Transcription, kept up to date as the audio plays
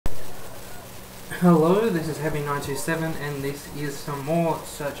Hello, this is Heavy927 and this is some more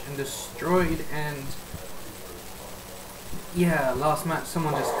Search and Destroyed. And yeah, last match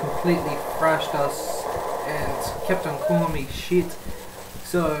someone just completely thrashed us and kept on calling me shit,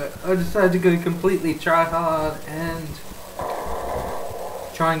 so I decided to go completely try hard and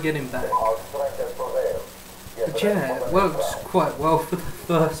try and get him back. But yeah, it worked quite well for the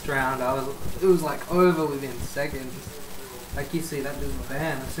first round. It was like over within seconds. Like you see, that just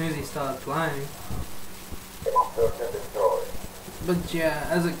banned as soon as he started playing. But yeah,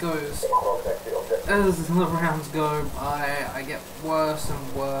 as it goes, as the rounds go by, I get worse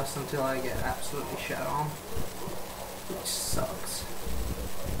and worse until I get absolutely shut on, which sucks.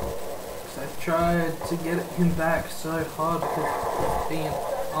 Because I tried to get him back so hard because he's being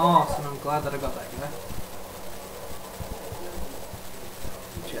arse, and I'm glad that I got that guy.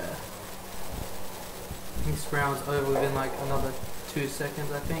 But yeah, this round's over within like another 2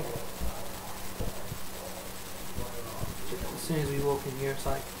 seconds, I think. As soon as we walk in here, it's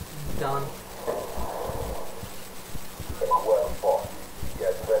like done. Well fought.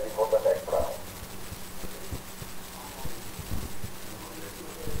 Get ready for the next round.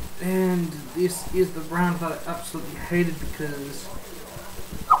 And this is the round that I absolutely hated because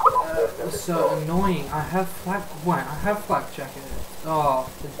it was so annoying. I have flak jacket. Oh,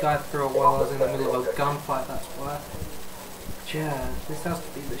 the guy threw it while I was in the middle of a gunfight, that's why. But yeah, this has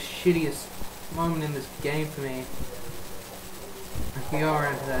to be the shittiest moment in this game for me. Like, you go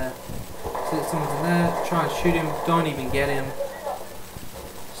around there, see that someone's in there, try and shoot him, don't even get him.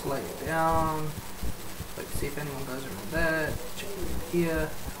 Just lay it down, like see if anyone goes around there, check in here,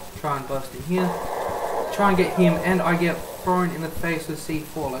 try and burst in here, try and get him, and I get thrown in the face with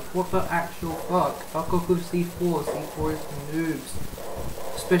C4. Like, what the actual fuck? Fuck off with C4. C4 is for noobs.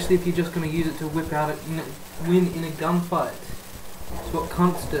 Especially if you're just going to use it to whip out win in a gunfight. That's what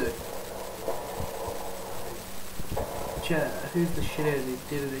cunts do. Yeah, who's the shithead who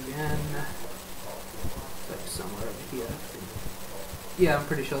did it again? It's like somewhere over here. Yeah, I'm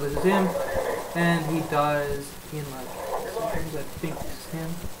pretty sure this is him. And he dies in like seconds, I think this is him.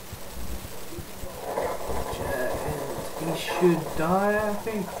 Yeah, and he should die, I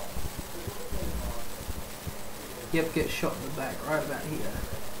think. Yep, get shot in the back, right about here.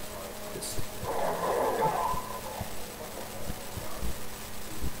 Just...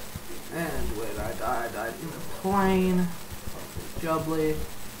 And where did I die? I died in the plane. Jubbly.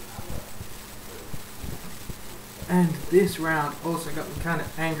 And this round also got me kind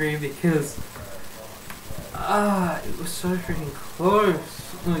of angry because it was so freaking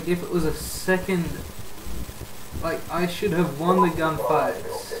close. Like, if it was a second, like, I should have won the gunfight,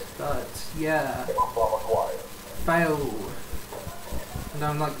 but yeah, failed. And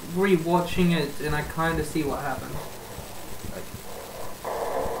I'm like re-watching it and I kind of see what happened.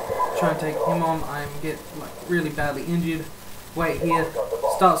 Try and take him on, I get like really badly injured. Wait here,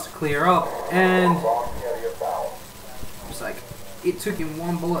 starts to clear up, and just like, it took him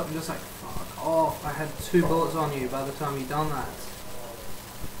one bullet. I'm just like, fuck off, I had 2 bullets on you by the time you done that.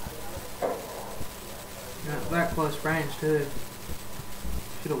 You're at that close range too.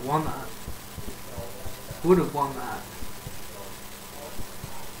 Should have won that. Would have won that.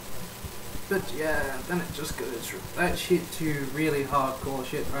 But yeah, then it just goes from that shit to really hardcore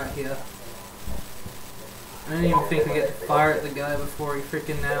shit right here. I didn't even think I get to fire at the guy before he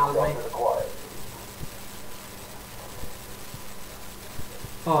freaking nailed me.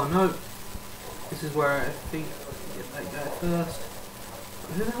 Oh no, this is where I think I get that guy first.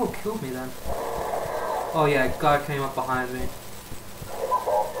 Who the hell killed me then? Oh yeah, guy came up behind me.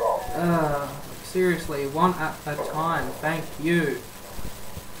 Seriously, one at a time, thank you.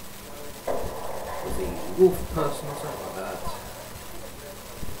 The wolf person or something like that.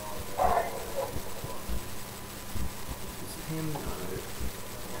 Is it him? No.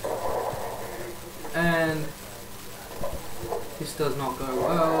 And this does not go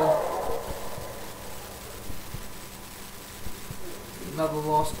well. Another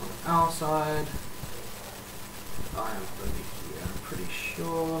loss on our side. I am over here, I'm pretty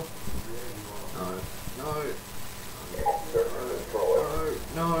sure.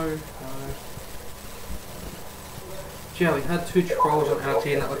 No. Yeah, we had 2 trolls on our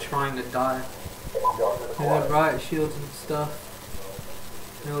team that were trying to die. They had riot shields and stuff.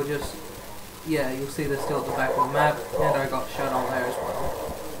 They were just... Yeah, you'll see they're still at the back of the map, and I got shot on there as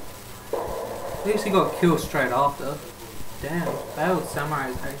well. At least he got killed straight after. Damn, Failed Samurai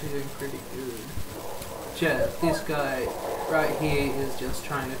is actually doing pretty good. Yeah, this guy right here is just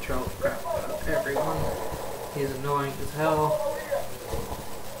trying to troll the crap out of everyone. He's annoying as hell.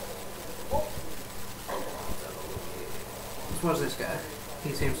 Let's watch this guy.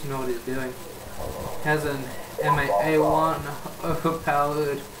 He seems to know what he's doing. Has an MA1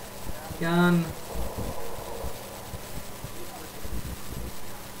 overpowered gun.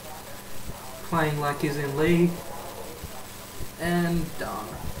 Playing like he's in League. And done.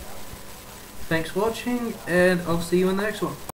 Thanks for watching, and I'll see you in the next one.